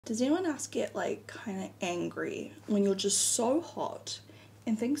Does anyone else get like kind of angry when you're just so hot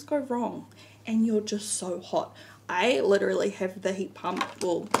and things go wrong and you're just so hot? I literally have the heat pump,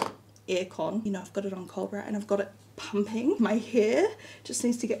 well, aircon, you know, I've got it on cold, right, and I've got it pumping. My hair just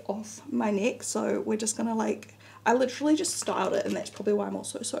needs to get off my neck, so we're just gonna like, I literally just styled it, and that's probably why I'm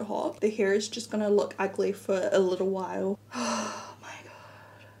also so hot. The hair is just gonna look ugly for a little while. Oh my god.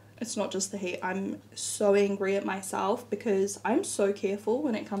 It's not just the heat. I'm so angry at myself because I'm so careful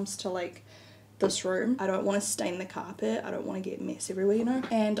when it comes to like this room. I don't want to stain the carpet. I don't want to get mess everywhere, you know.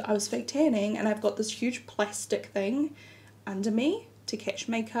 And I was fake tanning, and I've got this huge plastic thing under me to catch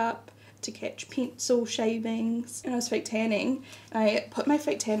makeup, to catch pencil shavings, and I was fake tanning. I put my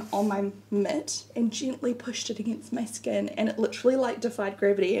fake tan on my mitt and gently pushed it against my skin, and it literally like defied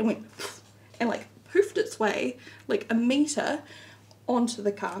gravity and went and like poofed its way like a meter onto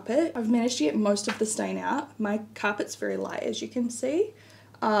the carpet. I've managed to get most of the stain out. My carpet's very light, as you can see,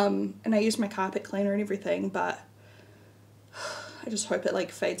 and I use my carpet cleaner and everything, but I just hope it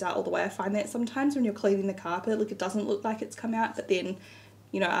like fades out all the way. I find that sometimes when you're cleaning the carpet, like it doesn't look like it's come out, but then,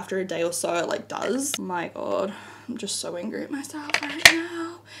 you know, after a day or so it like does. My god, I'm just so angry at myself right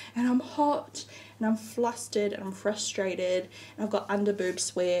now, and I'm hot and I'm flustered and I'm frustrated and I've got under boob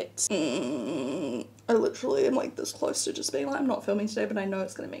sweat. I literally am like this close to just being like, I'm not filming today, but I know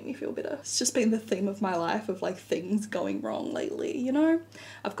it's gonna make me feel better. It's just been the theme of my life of like things going wrong lately, you know.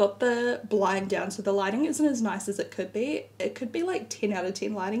 I've got the blind down so the lighting isn't as nice as it could be. It could be like 10 out of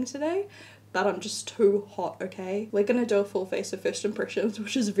 10 lighting today, but I'm just too hot, okay? We're gonna do a full face of first impressions,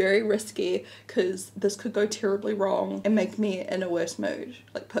 which is very risky because this could go terribly wrong and make me in a worse mood,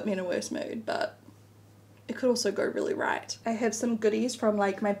 like put me in a worse mood, but it could also go really right. I have some goodies from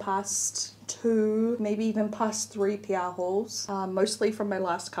like my past 2, maybe even past 3 PR hauls, mostly from my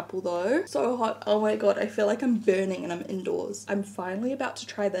last couple though. So hot, oh my god, I feel like I'm burning and I'm indoors. I'm finally about to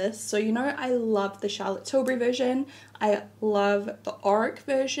try this. So you know I love the Charlotte Tilbury version, I love the Auric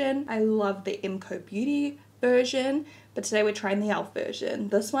version, I love the MCO Beauty version, but today we're trying the e.l.f. version.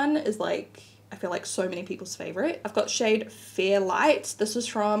 This one is like, I feel like so many people's favorite. I've got shade Fair Light. This is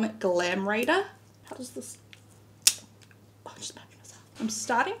from Glam Raider. How does this, oh, just imagine myself. I'm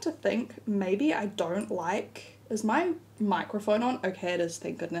starting to think maybe I don't like, is my microphone on? Okay, it is,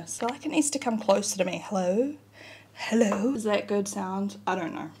 thank goodness. I feel like it needs to come closer to me. Hello? Hello? Is that good sound? I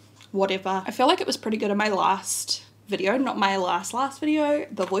don't know. Whatever. I feel like it was pretty good in my last video, not my last video,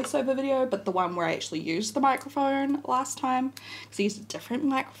 the voiceover video, but the one where I actually used the microphone last time, because I used a different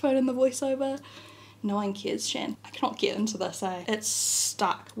microphone in the voiceover. No one cares, Shan. I cannot get into this, eh? It's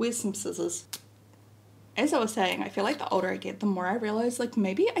stuck. Where's some scissors? As I was saying, I feel like the older I get, the more I realize like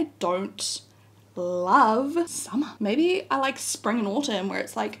maybe I don't love summer. Maybe I like spring and autumn where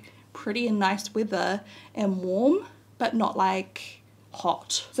it's like pretty and nice weather and warm, but not like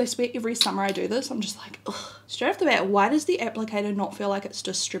hot. So I swear every summer I do this, I'm just like, ugh. Straight off the bat, why does the applicator not feel like it's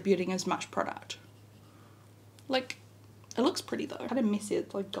distributing as much product? Like, it looks pretty though. Kind of messy,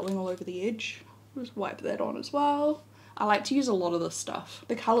 it's like going all over the edge. Just wipe that on as well. I like to use a lot of this stuff.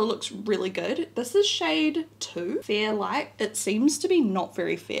 The colour looks really good. This is shade 2, Fair Light. It seems to be not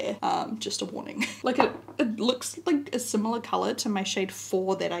very fair, just a warning. Like it looks like a similar colour to my shade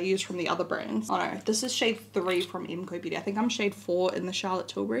 4 that I use from the other brands. Oh no, this is shade 3 from MCO Beauty. I think I'm shade 4 in the Charlotte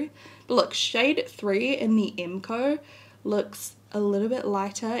Tilbury. But look, shade 3 in the MCO looks a little bit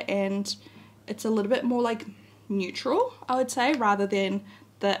lighter and it's a little bit more like neutral, I would say, rather than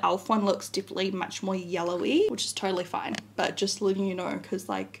the e.l.f. one looks definitely much more yellowy, which is totally fine. But just letting you know, because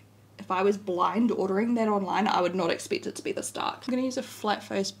like if I was blind ordering that online, I would not expect it to be this dark. I'm gonna use a flat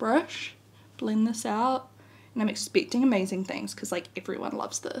face brush, blend this out, and I'm expecting amazing things because like everyone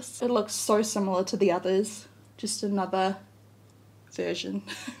loves this. It looks so similar to the others, just another version.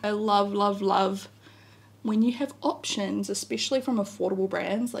 I love, love, love when you have options, especially from affordable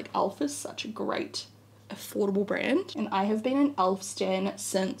brands. Like e.l.f. is such a great affordable brand, and I have been an e.l.f. stan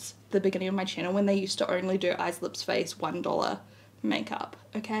since the beginning of my channel when they used to only do eyes, lips, face, $1 makeup,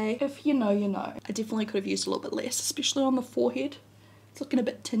 okay? If you know, you know. I definitely could have used a little bit less, especially on the forehead. It's looking a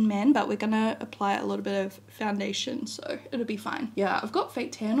bit Tin Man, but we're gonna apply a little bit of foundation, so it'll be fine. Yeah, I've got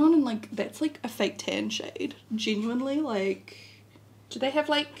fake tan on, and like that's like a fake tan shade. Genuinely, like, do they have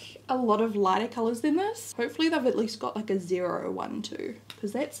like a lot of lighter colors than this? Hopefully they've at least got like a 0, 1, 2,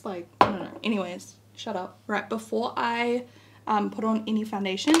 because that's like, I don't know. Anyways, shut up. Right, before I put on any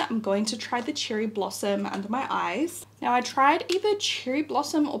foundation, I'm going to try the Cherry Blossom under my eyes. Now I tried either Cherry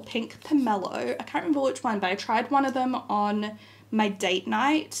Blossom or Pink Pomelo. I can't remember which one, but I tried one of them on my date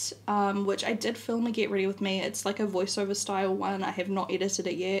night, which I did film a Get Ready With Me. It's like a voiceover style one. I have not edited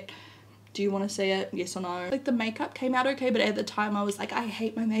it yet. Do you want to see it? Yes or no? Like the makeup came out okay, but at the time I was like, I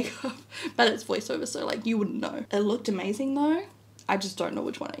hate my makeup. But it's voiceover, so like you wouldn't know. It looked amazing though. I just don't know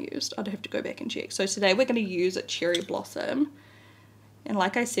which one I used. I'd have to go back and check. So today we're going to use a Cherry Blossom. And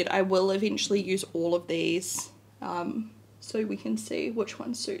like I said, I will eventually use all of these so we can see which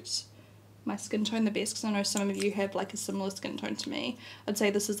one suits my skin tone the best, because I know some of you have like a similar skin tone to me. I'd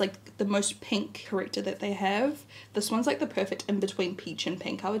say this is like the most pink corrector that they have. This one's like the perfect in between peach and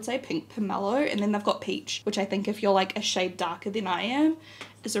pink. I would say pink pomelo, and then they've got peach, which I think if you're like a shade darker than I am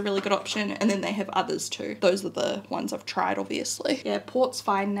is a really good option. And then they have others too. Those are the ones I've tried, obviously. Yeah, Port's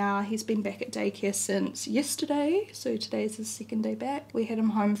fine now. He's been back at daycare since yesterday, so today's his second day back. We had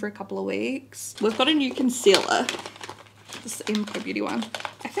him home for a couple of weeks. We've got a new concealer. This MUFE Beauty one.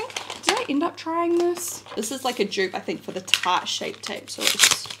 I think, did I end up trying this? This is like a dupe, I think, for the Tarte Shape Tape, so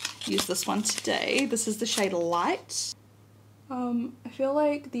let's use this one today. This is the shade Light. I feel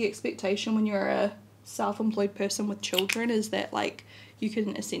like the expectation when you're a self-employed person with children is that like you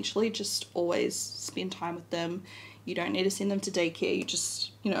can essentially just always spend time with them. You don't need to send them to daycare. You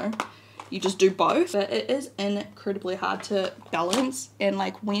just, you know, you just do both. But it is incredibly hard to balance, and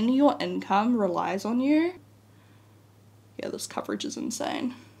like when your income relies on you, yeah, this coverage is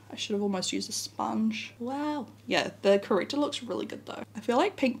insane. I should have almost used a sponge. Wow. Yeah, the corrector looks really good though. I feel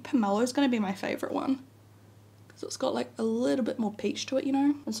like pink pomelo is going to be my favorite one, because it's got like a little bit more peach to it, you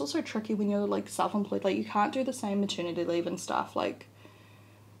know. It's also tricky when you're like self-employed, like you can't do the same maternity leave and stuff. Like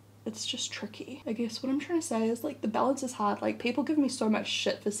it's just tricky. I guess what I'm trying to say is like the balance is hard. Like people give me so much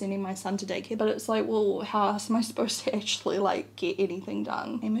shit for sending my son to daycare, but it's like, well, how else am I supposed to actually like get anything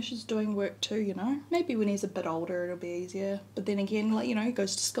done? Hamish is doing work too, you know. Maybe when he's a bit older it'll be easier, but then again, like, you know, he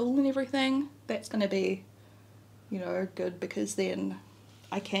goes to school and everything. That's gonna be, you know, good, because then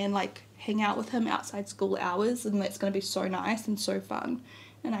I can like hang out with him outside school hours, and that's gonna be so nice and so fun.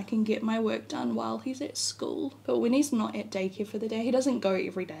 And I can get my work done while he's at school. But when he's not at daycare for the day, he doesn't go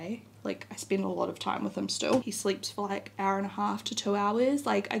every day. Like I spend a lot of time with him still. He sleeps for like 1.5 to 2 hours.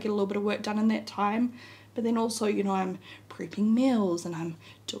 Like I get a little bit of work done in that time. But then also, you know, I'm prepping meals and I'm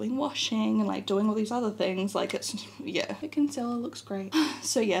doing washing and like doing all these other things. Like it's, yeah, the concealer looks great.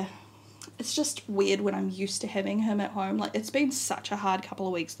 So yeah, it's just weird when I'm used to having him at home. Like it's been such a hard couple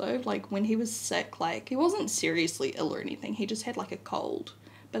of weeks though. Like when he was sick, like he wasn't seriously ill or anything. He just had like a cold.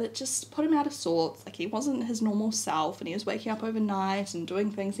 But it just put him out of sorts. Like he wasn't his normal self, and he was waking up overnight and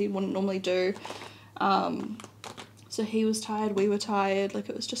doing things he wouldn't normally do. So he was tired, we were tired, like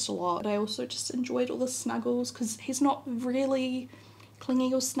it was just a lot. But I also just enjoyed all the snuggles, because he's not really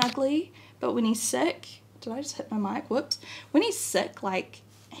clingy or snuggly, but when he's sick, did I just hit my mic? Whoops. When he's sick, like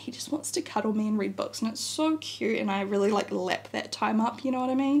he just wants to cuddle me and read books, and it's so cute, and I really like lap that time up, you know what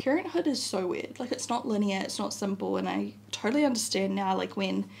I mean? Parenthood is so weird. Like it's not linear, it's not simple, and I totally understand now, like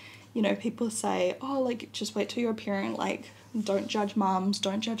when, you know, people say, oh, like just wait till you're a parent, like don't judge mums,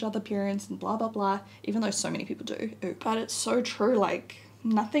 don't judge other parents, and blah blah blah, even though so many people do. But it's so true. Like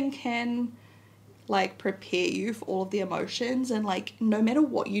nothing can like prepare you for all of the emotions, and like no matter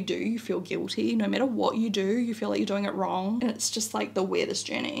what you do you feel guilty, no matter what you do you feel like you're doing it wrong, and it's just like the weirdest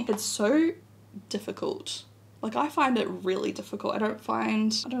journey. It's so difficult. Like I find it really difficult. I don't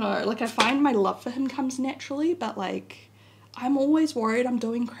know, like I find my love for him comes naturally, but like I'm always worried I'm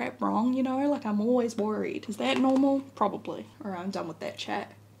doing crap wrong, you know, like I'm always worried. Is that normal? Probably. Alright, I'm done with that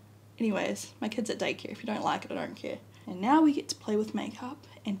chat. Anyways, my kid's at daycare. If you don't like it, I don't care. And now we get to play with makeup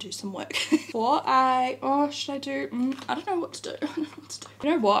and do some work. Should I do, I don't know what to do. You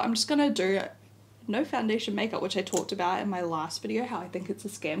know what, I'm just gonna do no foundation makeup, which I talked about in my last video, how I think it's a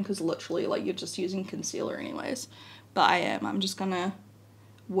scam, because literally like you're just using concealer anyways. But I'm just gonna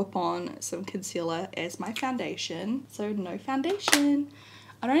whip on some concealer as my foundation. So no foundation.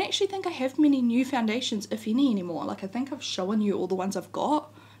 I don't actually think I have many new foundations, if any, anymore. Like I think I've shown you all the ones I've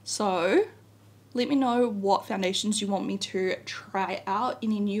got. So let me know what foundations you want me to try out,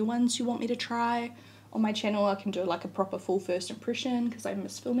 any new ones you want me to try. On my channel I can do like a proper full first impression, because I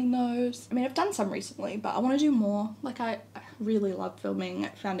miss filming those. I mean, I've done some recently, but I want to do more. Like I really love filming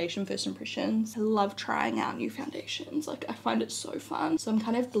foundation first impressions. I love trying out new foundations. Like I find it so fun. So I'm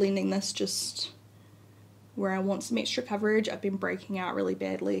kind of blending this just where I want some extra coverage. I've been breaking out really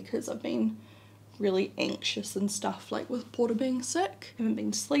badly because I've been really anxious and stuff, like with Porter being sick. I haven't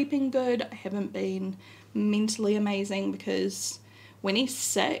been sleeping good. I haven't been mentally amazing, because when he's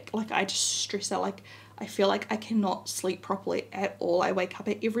sick, like I just stress out. Like I feel like I cannot sleep properly at all. I wake up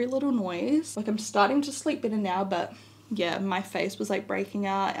at every little noise. Like I'm starting to sleep better now, but yeah, my face was like breaking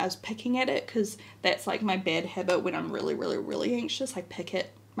out. I was picking at it, because that's like my bad habit when I'm really anxious. I pick at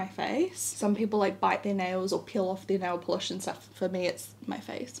my face. Some people like bite their nails or peel off their nail polish and stuff. For me, it's my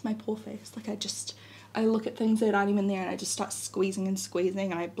face, my poor face. Like I look at things that aren't even there and I just start squeezing and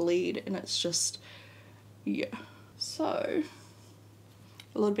squeezing and I bleed, and it's just, yeah. So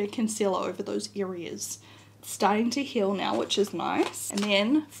a little bit of concealer over those areas. It's starting to heal now, which is nice. And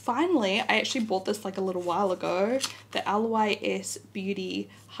then finally, I actually bought this like a little while ago, the LYS Beauty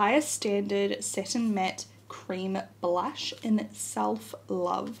Higher Standard Satin Matte Cream Blush in Self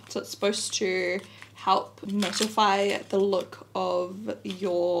Love. So it's supposed to help mattify the look of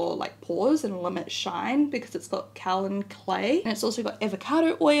your like pores and limit shine, because it's got kaolin clay, and it's also got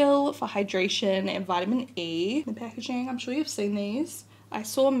avocado oil for hydration and vitamin E. The packaging, I'm sure you've seen these. I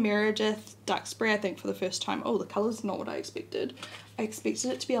saw Meredith Duxbury, I think, for the first time. Oh, the colour's not what I expected. I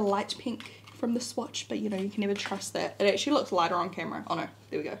expected it to be a light pink from the swatch, but you know, you can never trust that. It actually looks lighter on camera. Oh no,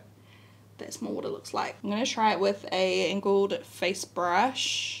 there we go. That's more what it looks like. I'm going to try it with a angled face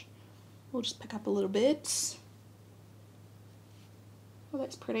brush. We'll just pick up a little bit. Oh,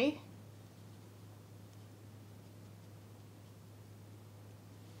 that's pretty.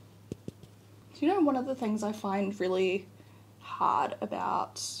 So, you know, one of the things I find really hard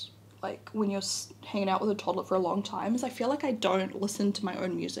about like when you're hanging out with a toddler for a long time is I feel like I don't listen to my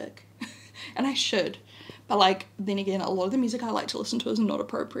own music. And I should. But like, then again, a lot of the music I like to listen to is not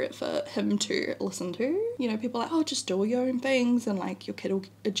appropriate for him to listen to. You know, people are like, oh, just do all your own things and like your kid will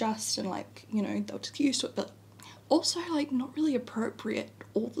adjust and like, you know, they'll just get used to it. But also like not really appropriate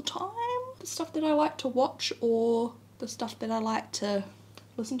all the time. The stuff that I like to watch or the stuff that I like to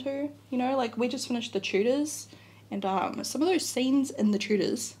listen to, you know, like we just finished The Tudors, and some of those scenes in The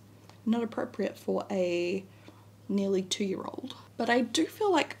Tudors not appropriate for a nearly 2-year-old. But I do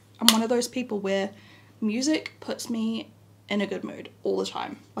feel like I'm one of those people where music puts me in a good mood all the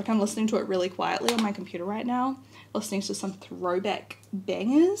time. Like I'm listening to it really quietly on my computer right now, listening to some throwback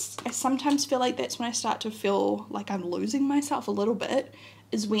bangers. I sometimes feel like that's when I start to feel like I'm losing myself a little bit,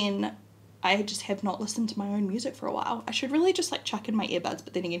 is when I just have not listened to my own music for a while. I should really just like chuck in my earbuds,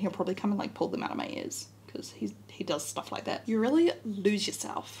 but then again, he'll probably come and like pull them out of my ears, because he does stuff like that. You really lose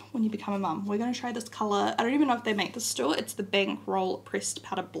yourself when you become a mum. We're going to try this colour. I don't even know if they make this still. It's the Bankroll Pressed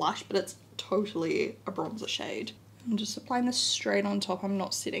Powder Blush, but it's totally a bronzer shade. I'm just applying this straight on top. I'm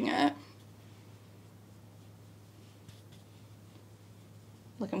not setting it.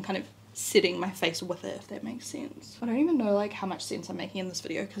 Like I'm kind of setting my face with it, if that makes sense. I don't even know like how much sense I'm making in this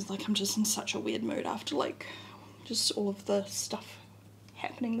video, because like I'm just in such a weird mood after like just all of the stuff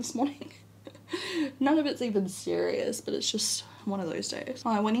happening this morning. None of it's even serious, but it's just one of those days.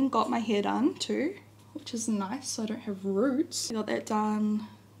 I went and got my hair done too, which is nice, so I don't have roots. I got that done,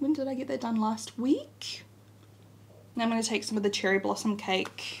 when did I get that done? Last week. Now I'm going to take some of the Cherry Blossom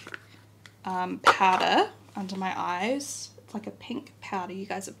Cake powder under my eyes. It's like a pink powder. You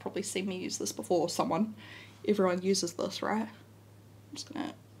guys have probably seen me use this before. Everyone uses this, right? I'm just going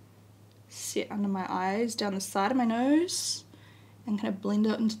to set under my eyes, down the side of my nose, and kind of blend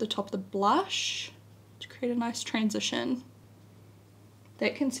it into the top of the blush to create a nice transition.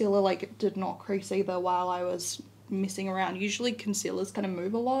 That concealer like did not crease either while I was messing around. Usually concealers kind of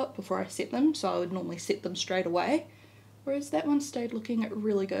move a lot before I set them, so I would normally set them straight away, whereas that one stayed looking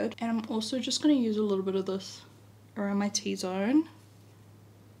really good. And I'm also just going to use a little bit of this around my T-zone.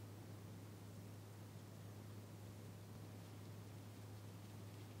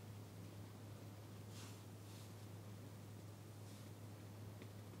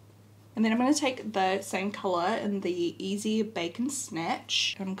 And then I'm going to take the same colour in the Easy Bacon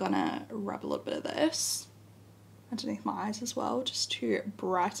Snatch. I'm going to rub a little bit of this underneath my eyes as well, just to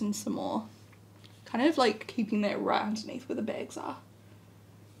brighten some more. Kind of like keeping that right underneath where the bags are.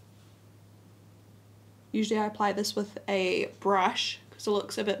 Usually I apply this with a brush because it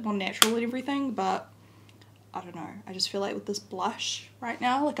looks a bit more natural and everything, but I don't know. I just feel like with this blush right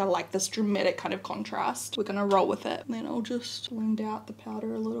now, like I like this dramatic kind of contrast. We're going to roll with it. And then I'll just blend out the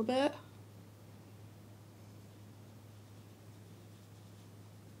powder a little bit.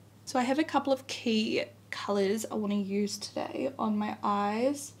 So I have a couple of key colours I want to use today on my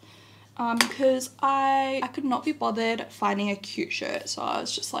eyes, because I could not be bothered finding a cute shirt, so I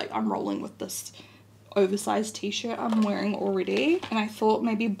was just like, I'm rolling with this oversized t-shirt I'm wearing already, and I thought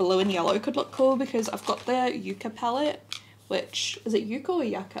maybe blue and yellow could look cool because I've got the Yucca palette, which is it Yucca or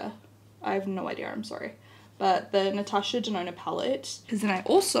Yucca? I have no idea, I'm sorry, but the Natasha Denona palette. Because then I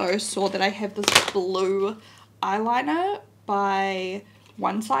also saw that I have this blue eyeliner by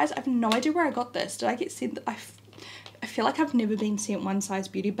One Size. I have no idea where I got this. Did I get sent? I feel like I've never been sent One Size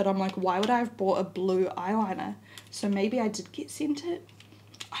Beauty, but I'm like, why would I have bought a blue eyeliner? So maybe I did get sent it.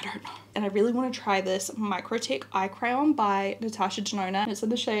 I don't know. And I really want to try this Microtech eye crayon by Natasha Denona. It's in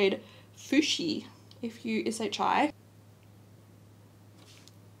the shade Fushi, F-U-S-H-I.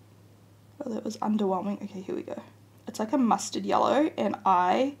 Oh, that was underwhelming. Okay, here we go. It's like a mustard yellow, and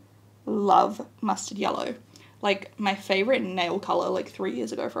I love mustard yellow. Like, my favorite nail color like 3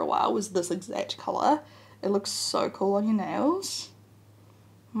 years ago for a while was this exact color. It looks so cool on your nails.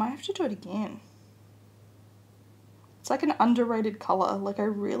 Might have to do it again. It's like an underrated color. Like, I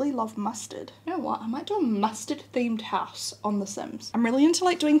really love mustard. You know what? I might do a mustard themed house on The Sims. I'm really into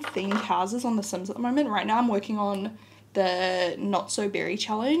like doing themed houses on The Sims at the moment. Right now I'm working on the Not So Berry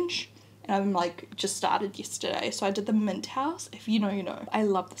challenge. And I'm like just started yesterday. So I did the mint house. If you know, you know. I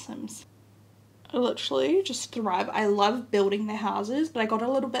love The Sims. I literally just thrive. I love building the houses, but I got a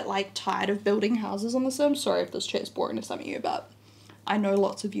little bit like tired of building houses on The Sims. Sorry if this chat's boring to some of you, but I know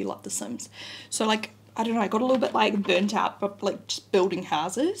lots of you love The Sims. So like, I don't know, I got a little bit like burnt out, but like just building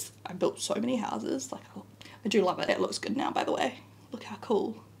houses. I built so many houses. Like, I do love it. It looks good now, by the way. Look how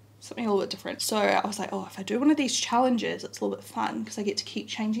cool. Something a little bit different. So I was like, oh, if I do one of these challenges, it's a little bit fun because I get to keep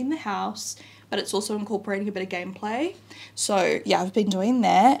changing the house, but it's also incorporating a bit of gameplay. So yeah, I've been doing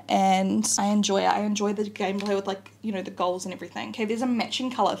that and I enjoy it. I enjoy the gameplay with like, you know, the goals and everything. Okay, there's a matching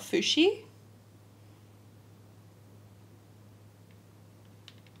color, Fushi.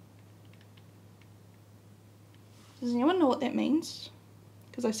 Does anyone know what that means?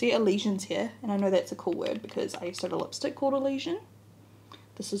 Because I see Elysians here, and I know that's a cool word because I used to have a lipstick called Elysian.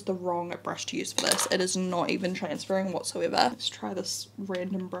 This is the wrong brush to use for this. It is not even transferring whatsoever. Let's try this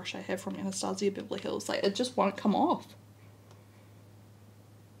random brush I have from Anastasia Beverly Hills. Like, it just won't come off.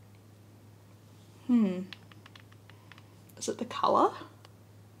 Is it the colour?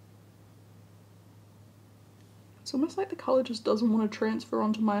 It's almost like the colour just doesn't want to transfer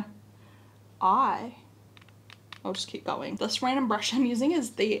onto my eye. I'll just keep going. This random brush I'm using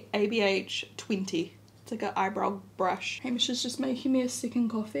is the ABH 20. It's like an eyebrow brush. Hamish is just making me a second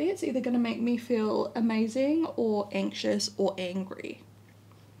coffee. It's either going to make me feel amazing or anxious or angry.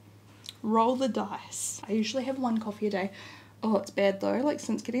 Roll the dice. I usually have 1 coffee a day. Oh, it's bad though. Like,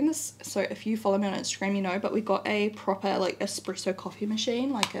 since getting this, so if you follow me on Instagram, you know, but we got a proper like espresso coffee machine,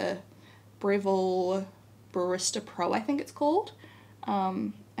 like a Breville Barista Pro, I think it's called.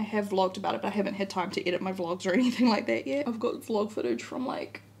 I have vlogged about it, but I haven't had time to edit my vlogs or anything like that yet. I've got vlog footage from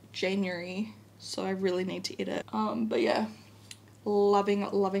like January, so I really need to edit. But yeah, loving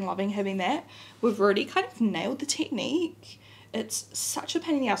having that. We've already kind of nailed the technique. It's such a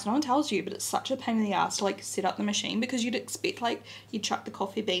pain in the ass. No one tells you, but it's such a pain in the ass to like set up the machine, because you'd expect like you chuck the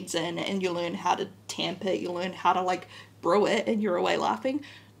coffee beans in and you learn how to tamp it, you learn how to like brew it, and you're away laughing.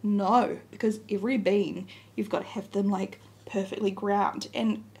 No, because every bean you've got to have them like perfectly ground.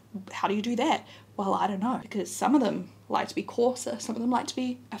 And how do you do that? Well, I don't know, because some of them like to be coarser, some of them like to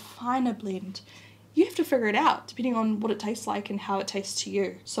be a finer blend. You have to figure it out depending on what it tastes like and how it tastes to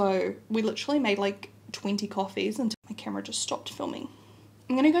you. So we literally made like 20 coffees until my camera just stopped filming.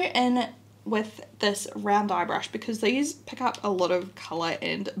 I'm gonna go in with this round eye brush because these pick up a lot of colour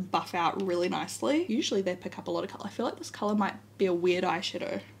and buff out really nicely. Usually they pick up a lot of colour. I feel like this colour might be a weird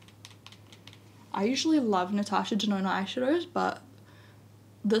eyeshadow. I usually love Natasha Denona eyeshadows, but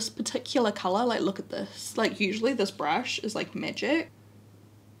this particular colour, like, look at this. Like, usually this brush is like magic.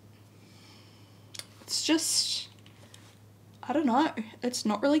 It's just, I don't know, it's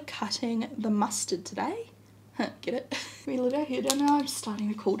not really cutting the mustard today. Get it? We let our hair down now. I'm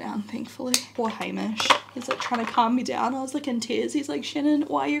starting to cool down, thankfully. Poor Hamish. He's like trying to calm me down. I was like in tears. He's like, Shannon,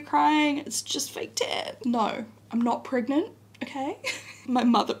 why are you crying? It's just fake tan. No, I'm not pregnant, okay? My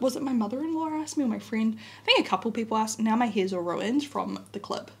mother, was it my mother-in-law asked me or my friend? I think a couple people asked. Now my hair's all ruined from the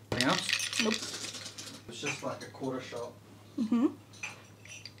clip. Anything else? Nope. It's just like a quarter shot.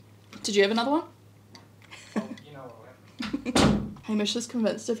 Did you have another one? Well, you know what? Hamish is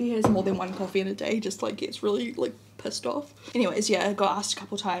convinced if he has more than 1 coffee in a day, he just like gets really like pissed off. Anyways, yeah, I got asked a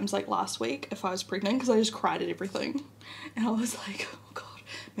couple times like last week if I was pregnant because I just cried at everything. And I was like, oh god,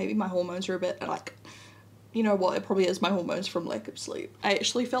 maybe my hormones are a bit like, you know what, it probably is my hormones from lack of sleep. I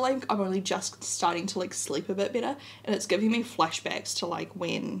actually feel like I'm only just starting to like sleep a bit better, and it's giving me flashbacks to like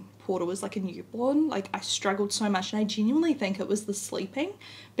when Porter was like a newborn. Like, I struggled so much, and I genuinely think it was the sleeping,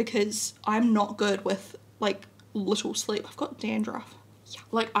 because I'm not good with like little sleep. I've got dandruff. Yeah.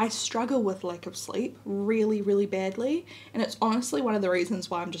 Like, I struggle with lack of sleep really badly, and it's honestly one of the reasons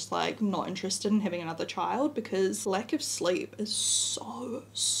why I'm just like not interested in having another child, because lack of sleep is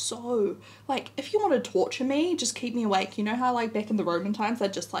so like, if you want to torture me, just keep me awake. You know how like back in the Roman times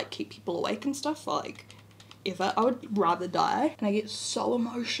they'd just like keep people awake and stuff? Like, ever, I would rather die. And I get so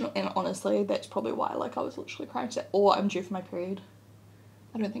emotional, and honestly that's probably why like I was literally crying today. Or I'm due for my period.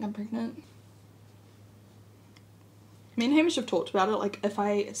 I don't think I'm pregnant. Me and Hamish have talked about it, like if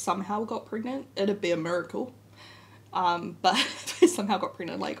I somehow got pregnant, it'd be a miracle. But if I somehow got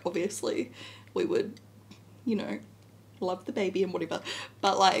pregnant, like obviously we would, you know, love the baby and whatever.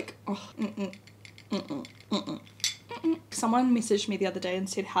 But like, oh, Someone messaged me the other day and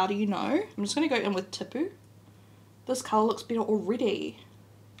said, how do you know? I'm just going to go in with Tipu. This colour looks better already.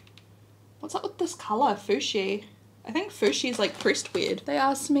 What's up with this colour? Fuchsia. I think fuchsia is like pressed weird. They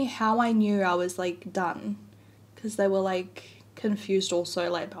asked me how I knew I was like done. Because they were like confused also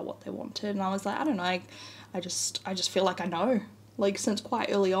like about what they wanted. And I was like, I don't know. I just feel like I know. Like since quite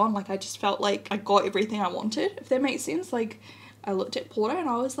early on, like I just felt like I got everything I wanted. If that makes sense. Like I looked at Porter and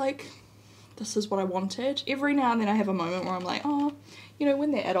I was like, this is what I wanted. Every now and then I have a moment where I'm like, oh, you know,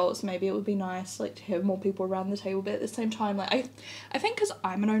 when they're adults, maybe it would be nice like to have more people around the table. But at the same time, like I think because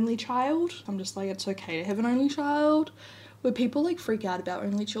I'm an only child, I'm just like, it's okay to have an only child. Where people like freak out about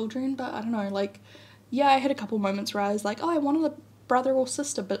only children, but I don't know, like, yeah, I had a couple moments where I was like, oh, I wanted a brother or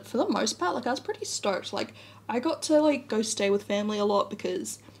sister, but for the most part, like I was pretty stoked. Like I got to like go stay with family a lot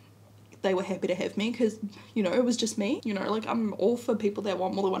because they were happy to have me, because, you know, it was just me, you know, like I'm all for people that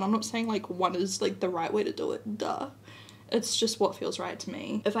want more than one. I'm not saying like one is like the right way to do it, duh. It's just what feels right to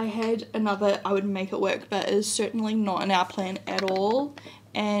me. If I had another, I would make it work, but it's certainly not in our plan at all.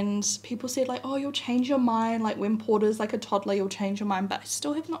 And people said like, oh, you'll change your mind, like when Porter's like a toddler you'll change your mind, but I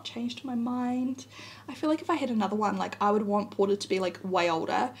still have not changed my mind. I feel like if I had another one, like I would want Porter to be like way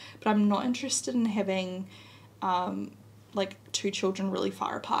older, but I'm not interested in having like two children really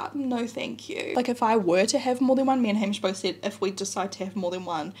far apart. No thank you. Like if I were to have more than one, me and Hamish both said if we decide to have more than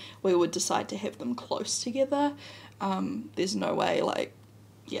one, we would decide to have them close together. There's no way, like,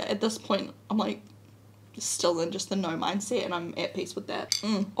 yeah, at this point I'm like still in just the no mindset and I'm at peace with that.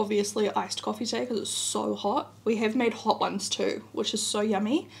 Obviously iced coffee today because it's so hot. We have made hot ones too, which is so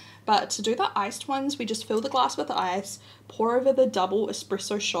yummy. But to do the iced ones, we just fill the glass with ice, pour over the double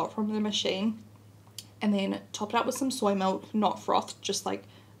espresso shot from the machine, and then top it up with some soy milk, not froth, just like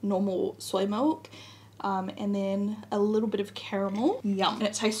normal soy milk. And then a little bit of caramel. Yum. And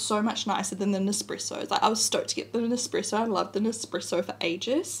it tastes so much nicer than the Nespressos. Like I was stoked to get the Nespresso. I loved the Nespresso for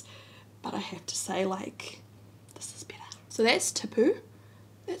ages. But I have to say, like, this is better. So that's Tipu.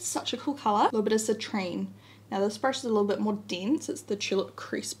 It's such a cool colour. A little bit of citrine. Now this brush is a little bit more dense. It's the Tulip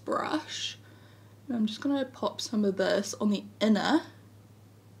Crease brush. And I'm just going to pop some of this on the inner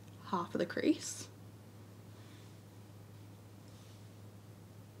half of the crease.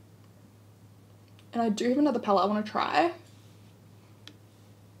 And I do have another palette I want to try.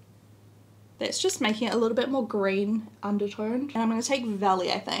 That's just making it a little bit more green undertone. And I'm going to take Valley,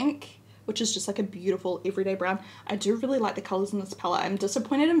 I think, which is just like a beautiful everyday brown. I do really like the colours in this palette. I'm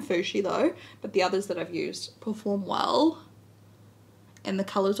disappointed in Fuchsia though, but the others that I've used perform well. And the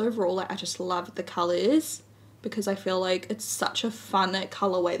colours overall, like I just love the colours because I feel like it's such a fun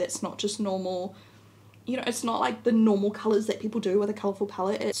colourway that's not just normal. You know, it's not like the normal colours that people do with a colourful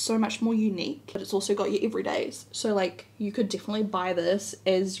palette. It's so much more unique, but it's also got your everydays. So like you could definitely buy this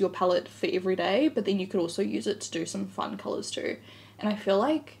as your palette for everyday, but then you could also use it to do some fun colours too. And I feel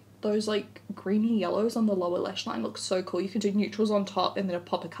like those like greeny yellows on the lower lash line look so cool. You could do neutrals on top and then a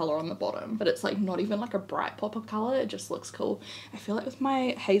pop of colour on the bottom, but it's like not even like a bright pop of colour. It just looks cool. I feel like with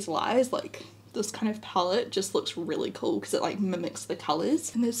my hazel eyes, like this kind of palette just looks really cool because it like mimics the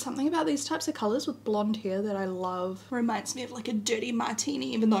colours. And there's something about these types of colours with blonde hair that I love. Reminds me of like a dirty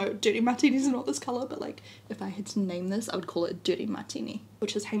martini, even though dirty martini is not this colour, but like if I had to name this, I would call it dirty martini,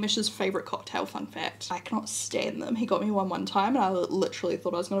 which is Hamish's favourite cocktail, fun fact. I cannot stand them. He got me one time and I literally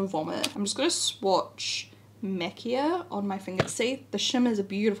thought I was going to vomit. I'm just going to swatch Macchia on my finger. See, the shimmers are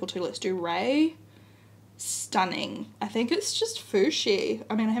beautiful too. Let's do Ray. Stunning. I think it's just Fuchsia.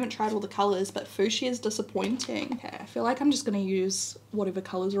 I mean, I haven't tried all the colours, but Fuchsia is disappointing. Okay, I feel like I'm just going to use whatever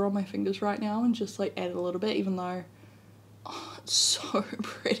colours are on my fingers right now and just like add a little bit, even though, oh, it's so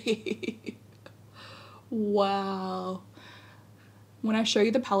pretty. Wow. When I show you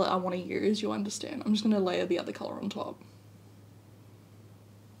the palette I want to use, you'll understand. I'm just going to layer the other colour on top.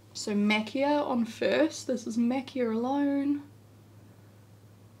 So Macchia on first. This is Macchia alone.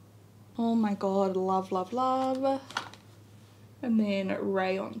 Oh my god, love, love, love. And then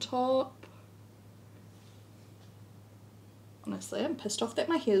Ray on top. Honestly, I'm pissed off that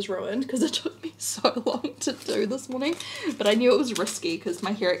my hair's ruined because it took me so long to do this morning. But I knew it was risky because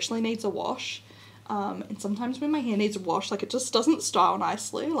my hair actually needs a wash. And sometimes when my hair needs a wash, like it just doesn't style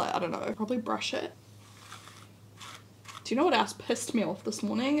nicely. Like, I don't know, probably brush it. Do you know what else pissed me off this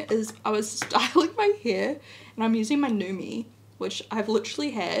morning? Is I was styling my hair and I'm using my NuMe, which I've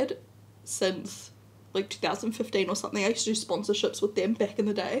literally had since like 2015 or something. I used to do sponsorships with them back in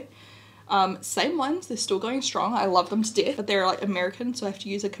the day. Same ones, they're still going strong. I love them to death, but they're like American, so I have to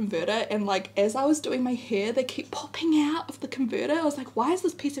use a converter. And like as I was doing my hair, they keep popping out of the converter. I was like, why is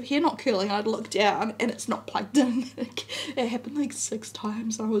this piece of hair not curling? I'd look down and it's not plugged in. It happened like 6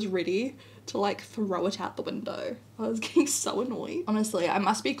 times and I was ready to like throw it out the window. I was getting so annoyed. Honestly, I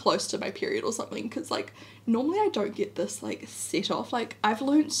must be close to my period or something, because like normally I don't get this like set off. Like I've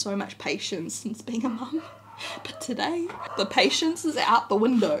learned so much patience since being a mum. But today, the patience is out the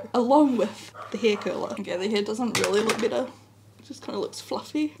window, along with the hair curler. Okay, the hair doesn't really look better. It just kind of looks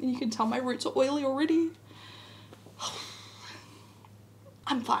fluffy. And you can tell my roots are oily already.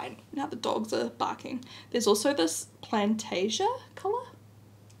 I'm fine. Now the dogs are barking. There's also this Plantasia colour.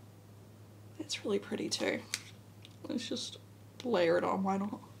 That's really pretty too. Let's just layer it on, why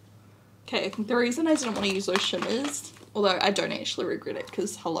not? Okay, the reason I didn't want to use those shimmers, although I don't actually regret it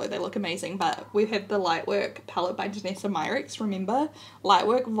because hello, they look amazing, but we have the Lightwork palette by Danessa Myricks, remember?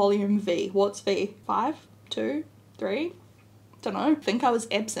 Lightwork Volume V. What's V? 5? 2? 3? Don't know. I think I was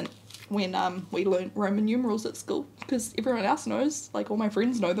absent when we learned Roman numerals at school, because everyone else knows, like all my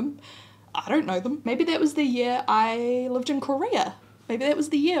friends know them. I don't know them. Maybe that was the year I lived in Korea. Maybe that was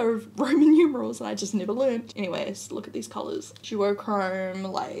the year of Roman numerals and I just never learned. Anyways, look at these colours. Duochrome,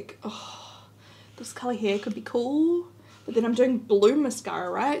 like, oh, this colour here could be cool. But then I'm doing blue mascara,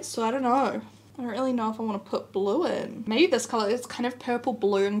 right? So I don't know. I don't really know if I want to put blue in. Maybe this colour, it's kind of purple,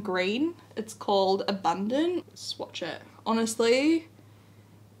 blue and green. It's called Abundant. Swatch it. Honestly,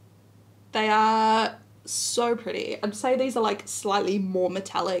 they are so pretty. I'd say these are like slightly more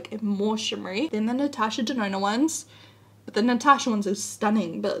metallic and more shimmery than the Natasha Denona ones. But the Natasha ones are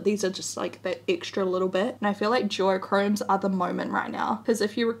stunning, but these are just like that extra little bit. And I feel like duochromes are the moment right now. Because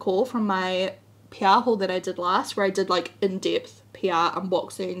if you recall from my PR haul that I did last, where I did like in-depth PR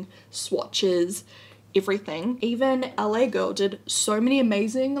unboxing, swatches, everything. Even LA Girl did so many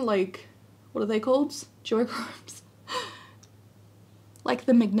amazing, like, what are they called? Duochromes. Like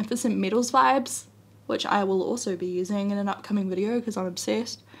the Magnificent Metals vibes, which I will also be using in an upcoming video because I'm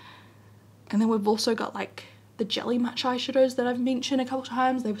obsessed. And then we've also got like the Jelly Match eyeshadows that I've mentioned a couple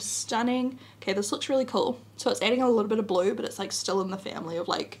times. They were stunning. Okay, this looks really cool. So it's adding a little bit of blue, but it's like still in the family of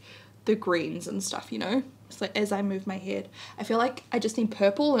like the greens and stuff, you know? It's like as I move my head, I feel like I just need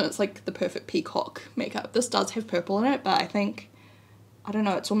purple and it's like the perfect peacock makeup. This does have purple in it, but I think, I don't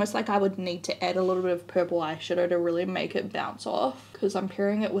know, it's almost like I would need to add a little bit of purple eyeshadow to really make it bounce off, because I'm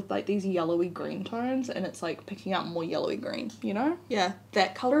pairing it with like these yellowy green tones and it's like picking up more yellowy green, you know? Yeah,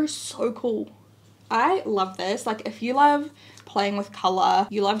 that color is so cool. I love this. Like if you love playing with color,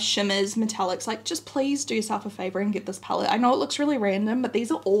 you love shimmers, metallics, like just please do yourself a favor and get this palette. I know it looks really random, but these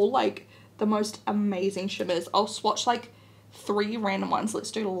are all like the most amazing shimmers. I'll swatch like 3 random ones.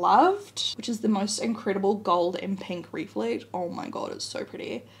 Let's do Loved, which is the most incredible gold and pink reflect. Oh my god, it's so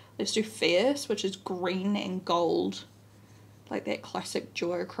pretty. Let's do Fierce, which is green and gold, like that classic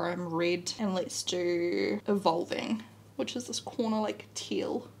duochrome red. And let's do Evolving, which is this corner like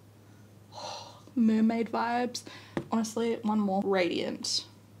teal. Mermaid vibes. Honestly, one more. Radiant.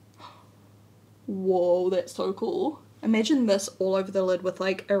 Whoa, that's so cool. Imagine this all over the lid with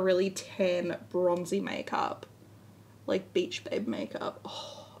like a really tan bronzy makeup, like beach babe makeup.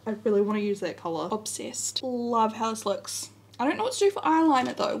 Oh, I really want to use that color. Obsessed. Love how this looks. I don't know what to do for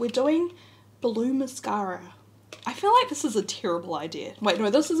eyeliner though. We're doing blue mascara. I feel like this is a terrible idea. Wait, no,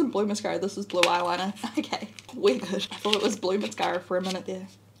 this isn't blue mascara, this is blue eyeliner. Okay, we're good. I thought it was blue mascara for a minute there.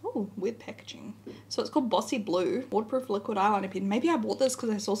 Oh, weird packaging. So it's called Bossy Blue Waterproof Liquid Eyeliner Pen. Maybe I bought this because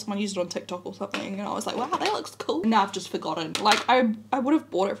I saw someone use it on TikTok or something and I was like, wow, that looks cool. Now I've just forgotten. Like I would have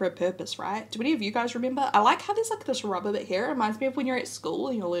bought it for a purpose, right? Do any of you guys remember? I like how there's like this rubber bit here. It reminds me of when you're at school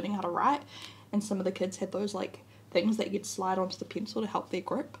and you're learning how to write and some of the kids had those like things that you'd slide onto the pencil to help their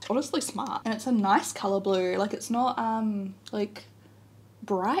grip. It's honestly smart. And it's a nice color blue. Like it's not like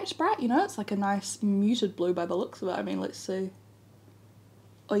bright, you know? It's like a nice muted blue by the looks of it. I mean, let's see.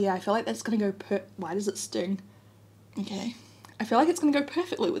 Oh yeah, I feel like that's gonna go why does it sting? Okay. I feel like it's gonna go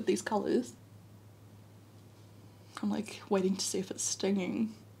perfectly with these colours. I'm like waiting to see if it's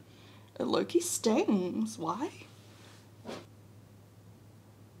stinging. It low-key stings. Why?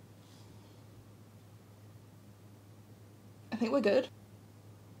 I think we're good.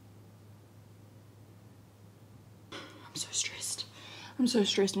 I'm so stressed. I'm so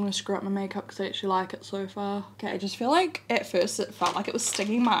stressed. I'm gonna screw up my makeup because I actually like it so far. Okay, I just feel like at first it felt like it was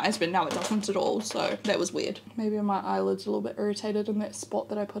stinging my eyes, but now it doesn't at all, so that was weird. Maybe my eyelid's a little bit irritated in that spot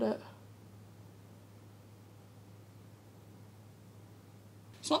that I put it.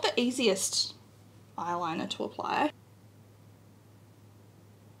 It's not the easiest eyeliner to apply.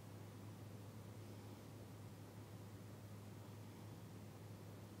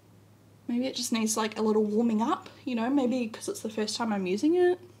 Maybe it just needs like a little warming up, you know, maybe because it's the first time I'm using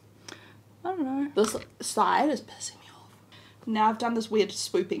it. I don't know. This side is pissing me off. Now I've done this weird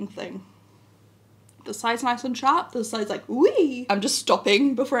swooping thing. This side's nice and sharp, this side's like, wee! I'm just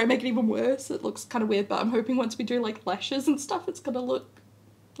stopping before I make it even worse. It looks kind of weird, but I'm hoping once we do like lashes and stuff, it's gonna look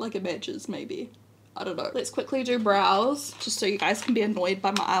like it matches, maybe. I don't know. Let's quickly do brows, just so you guys can be annoyed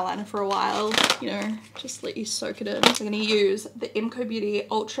by my eyeliner for a while. You know, just let you soak it in. I'm gonna use the MCO Beauty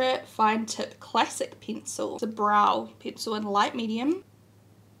Ultra Fine Tip Classic Pencil. It's a brow pencil in light medium.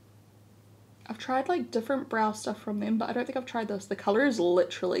 I've tried like different brow stuff from them, but I don't think I've tried this. The color is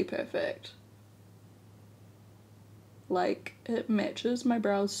literally perfect. Like, it matches my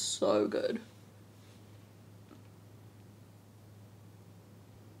brows so good.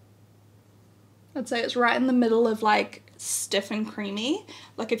 I'd say it's right in the middle of like stiff and creamy.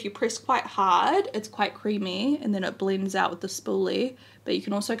 Like if you press quite hard, it's quite creamy and then it blends out with the spoolie. But you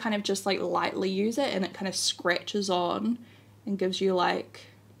can also kind of just like lightly use it and it kind of scratches on and gives you like,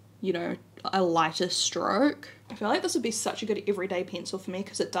 you know, a lighter stroke. I feel like this would be such a good everyday pencil for me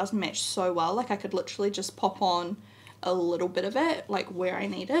because it does match so well. Like I could literally just pop on a little bit of it like where I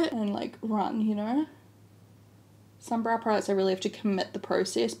need it and like run, you know. Some brow products I really have to commit the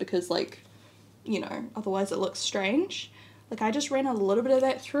process because like, you know, otherwise it looks strange. Like I just ran a little bit of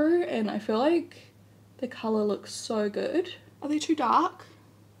that through and I feel like the color looks so good. Are they too dark?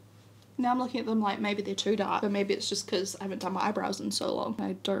 Now I'm looking at them like maybe they're too dark, but maybe it's just because I haven't done my eyebrows in so long.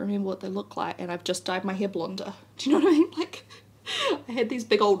 I don't remember what they look like and I've just dyed my hair blonder. Do you know what I mean? Like I had these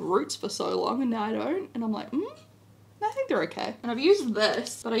big old roots for so long and now I don't, and I'm like, I think they're okay. And I've used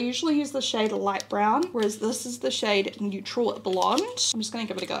this, but I usually use the shade light brown, whereas this is the shade neutral blonde. I'm just gonna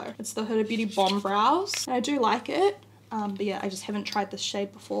give it a go. It's the Huda Beauty Bomb Brows, and I do like it. But yeah, I just haven't tried this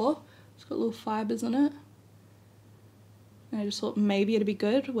shade before. It's got little fibers in it. And I just thought maybe it'd be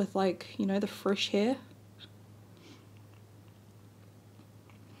good with like, you know, the fresh hair.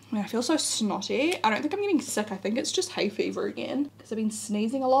 I mean, I feel so snotty. I don't think I'm getting sick. I think it's just hay fever again. Because I've been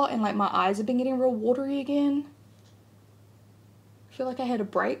sneezing a lot and like my eyes have been getting real watery again. I feel like I had a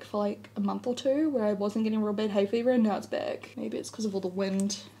break for like a month or two where I wasn't getting real bad hay fever and now it's back. Maybe it's because of all the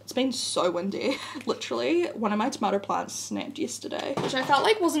wind. It's been so windy. Literally, one of my tomato plants snapped yesterday, which I felt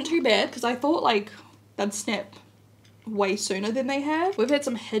like wasn't too bad because I thought like they'd snap way sooner than they have. We've had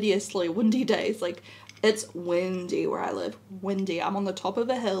some hideously windy days. Like it's windy where I live. Windy. I'm on the top of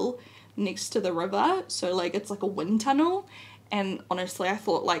a hill next to the river, so like it's like a wind tunnel, and honestly I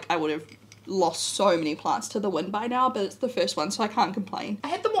thought like I would have lost so many plants to the wind by now, but it's the first one so I can't complain. I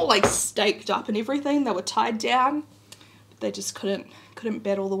had them all like staked up and everything. They were tied down, but they just couldn't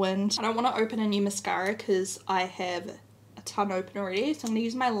battle the wind. I don't want to open a new mascara because I have a ton open already, so I'm gonna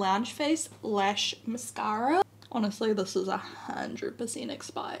use my Lounge Face Lash Mascara. Honestly, this is 100%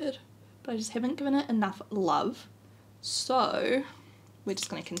 expired, but I just haven't given it enough love, so we're just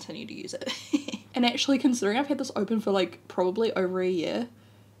gonna continue to use it. And actually, considering I've had this open for like probably over a year,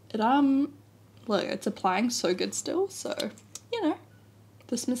 it look, it's applying so good still, so you know.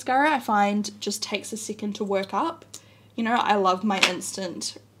 This mascara I find just takes a second to work up. You know, I love my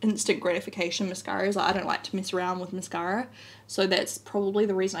instant gratification mascaras. I don't like to mess around with mascara, so that's probably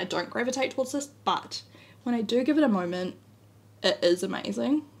the reason I don't gravitate towards this, but when I do give it a moment, it is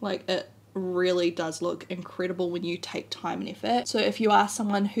amazing. Like it really does look incredible when you take time and effort. So if you are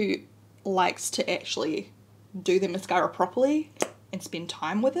someone who likes to actually do their mascara properly and spend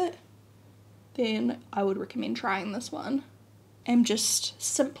time with it, then I would recommend trying this one. I'm just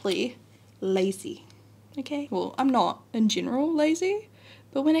simply lazy, okay? Well, I'm not in general lazy,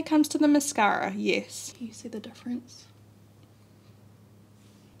 but when it comes to the mascara, yes. Can you see the difference?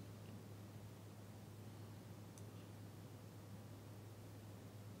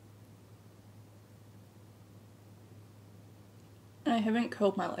 I haven't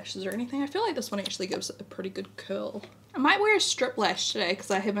curled my lashes or anything. I feel like this one actually gives it a pretty good curl. I might wear a strip lash today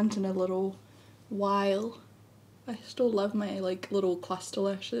because I haven't in a little while. I still love my like little cluster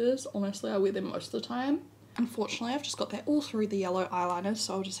lashes. Honestly, I wear them most of the time. Unfortunately, I've just got that all through the yellow eyeliner,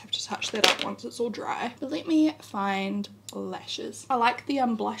 so I'll just have to touch that up once it's all dry. But let me find lashes. I like the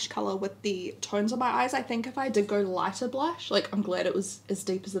blush color with the tones on my eyes. I think if I did go lighter blush, like I'm glad it was as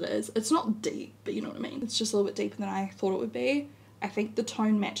deep as it is. It's not deep, but you know what I mean. It's just a little bit deeper than I thought it would be. I think the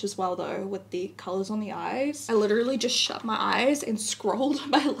tone matches well though with the colors on the eyes. I literally just shut my eyes and scrolled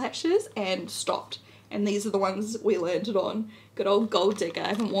my lashes and stopped. And these are the ones we landed on. Good old Gold Digger. I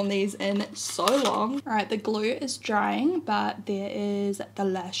haven't worn these in so long. Alright, the glue is drying, but there is the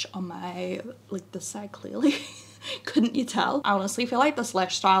lash on my, like this side clearly. Couldn't you tell? I honestly feel like this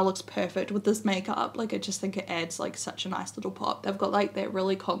lash style looks perfect with this makeup. Like I just think it adds like such a nice little pop. They've got like that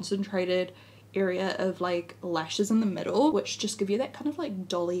really concentrated area of like lashes in the middle, which just give you that kind of like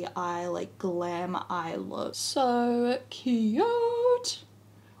dolly eye, like glam eye look. So cute.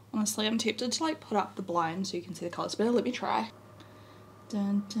 Honestly, I'm tempted to like put up the blind so you can see the colors better. Let me try.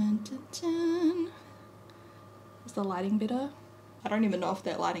 Dun, dun, dun, dun. Is the lighting better? I don't even know if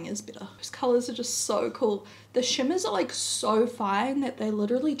that lighting is better. Those colors are just so cool. The shimmers are like so fine that they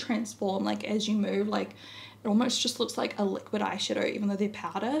literally transform like as you move. Like it almost just looks like a liquid eyeshadow even though they're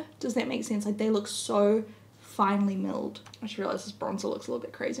powder. Does that make sense? Like they look so finely milled. I just realized this bronzer looks a little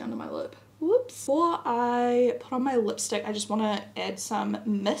bit crazy under my lip. Whoops. Before I put on my lipstick, I just want to add some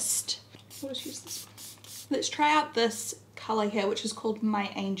mist. I'll just use this one. Let's try out this color here, which is called My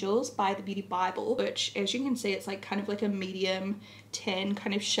Angels by the Beauty Bible, which as you can see it's like kind of like a medium tan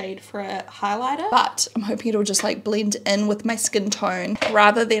kind of shade for a highlighter, but I'm hoping it'll just like blend in with my skin tone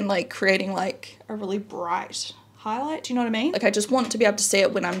rather than like creating like a really bright highlight. Do you know what I mean? Like I just want to be able to see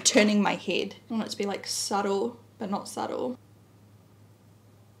it when I'm turning my head. I want it to be like subtle but not subtle.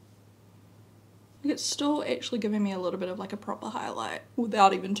 It's still actually giving me a little bit of like a proper highlight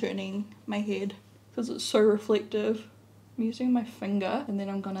without even turning my head because it's so reflective. I'm using my finger and then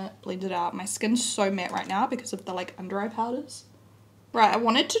I'm gonna blend it out. My skin's so matte right now because of the like under eye powders. Right, I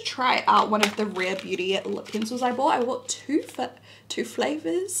wanted to try out one of the Rare Beauty lip pencils I bought. I bought two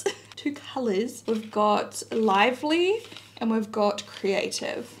flavors, two colors. We've got Lively and we've got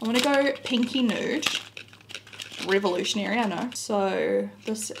Creative. I want to go Pinky Nude. Revolutionary, I know. So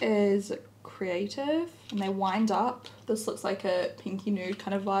this is Creative and they wind up. This looks like a Pinky Nude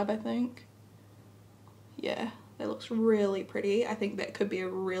kind of vibe, I think. Yeah. It looks really pretty. I think that could be a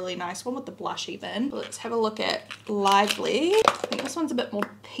really nice one with the blush even. Let's have a look at Lively. I think this one's a bit more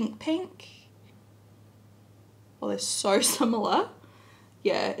pink. Well, they're so similar.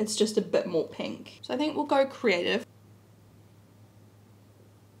 Yeah, it's just a bit more pink. So I think we'll go Creative.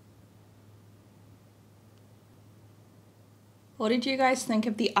 What did you guys think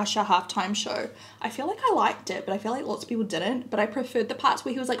of the Usher halftime show? I feel like I liked it, but I feel like lots of people didn't. But I preferred the parts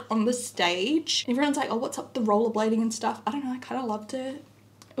where he was like on the stage. And everyone's like, oh, what's up with the rollerblading and stuff? I don't know, I kind of loved it.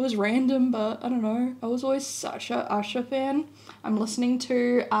 It was random, but I don't know. I was always such a Usher fan. I'm listening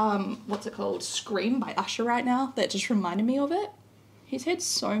to, what's it called? Scream by Usher right now. That just reminded me of it. He's had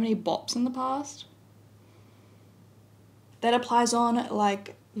so many bops in the past. That applies on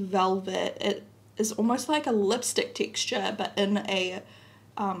like velvet. It is almost like a lipstick texture but in a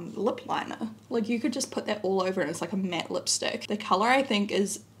lip liner. Like you could just put that all over and it's like a matte lipstick. The color I think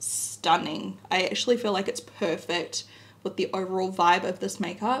is stunning. I actually feel like it's perfect with the overall vibe of this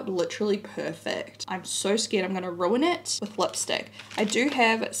makeup. Literally perfect. I'm so scared I'm gonna ruin it with lipstick. I do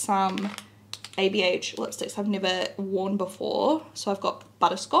have some ABH lipsticks I've never worn before. So I've got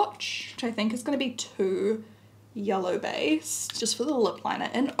Butterscotch, which I think is gonna be too yellow base just for the lip liner.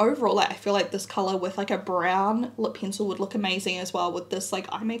 And overall I feel like this color with like a brown lip pencil would look amazing as well with this like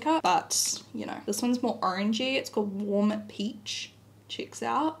eye makeup, but you know, this one's more orangey. It's called Warm Peach. Checks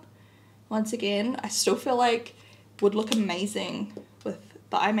out. Once again, I still feel like would look amazing with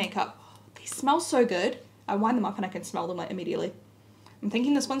the eye makeup. They smell so good. I wind them up and I can smell them like immediately. I'm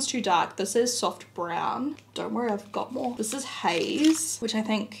thinking this one's too dark. This is soft brown. Don't worry, I've got more. This is Haze, which I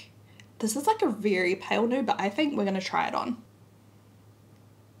think this is like a very pale nude, but I think we're gonna try it on.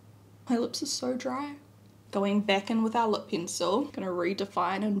 My lips are so dry. Going back in with our lip pencil, gonna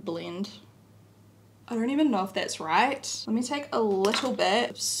redefine and blend. I don't even know if that's right. Let me take a little bit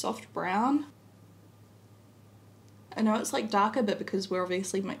of soft brown. I know it's like darker, but because we're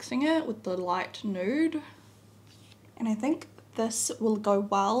obviously mixing it with the light nude. And I think this will go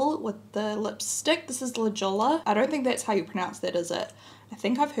well with the lipstick. This is La Jolla. I don't think that's how you pronounce that, is it? I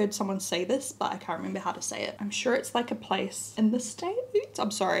think I've heard someone say this, but I can't remember how to say it. I'm sure it's like a place in the States.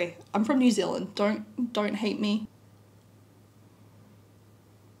 I'm sorry, I'm from New Zealand. Don't hate me.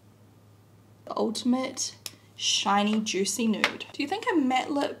 The ultimate shiny, juicy nude. Do you think a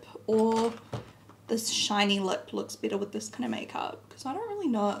matte lip or this shiny lip looks better with this kind of makeup? Because I don't really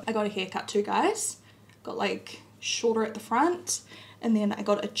know. I got a haircut too, guys. Got like shorter at the front, and then I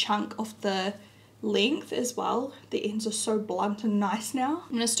got a chunk off the length as well. The ends are so blunt and nice now.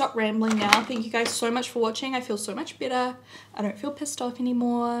 I'm gonna stop rambling now. Thank you guys so much for watching. I feel so much better. I don't feel pissed off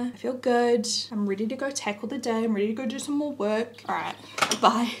anymore. I feel good. I'm ready to go tackle the day. I'm ready to go do some more work. All right,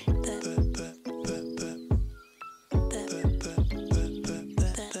 bye.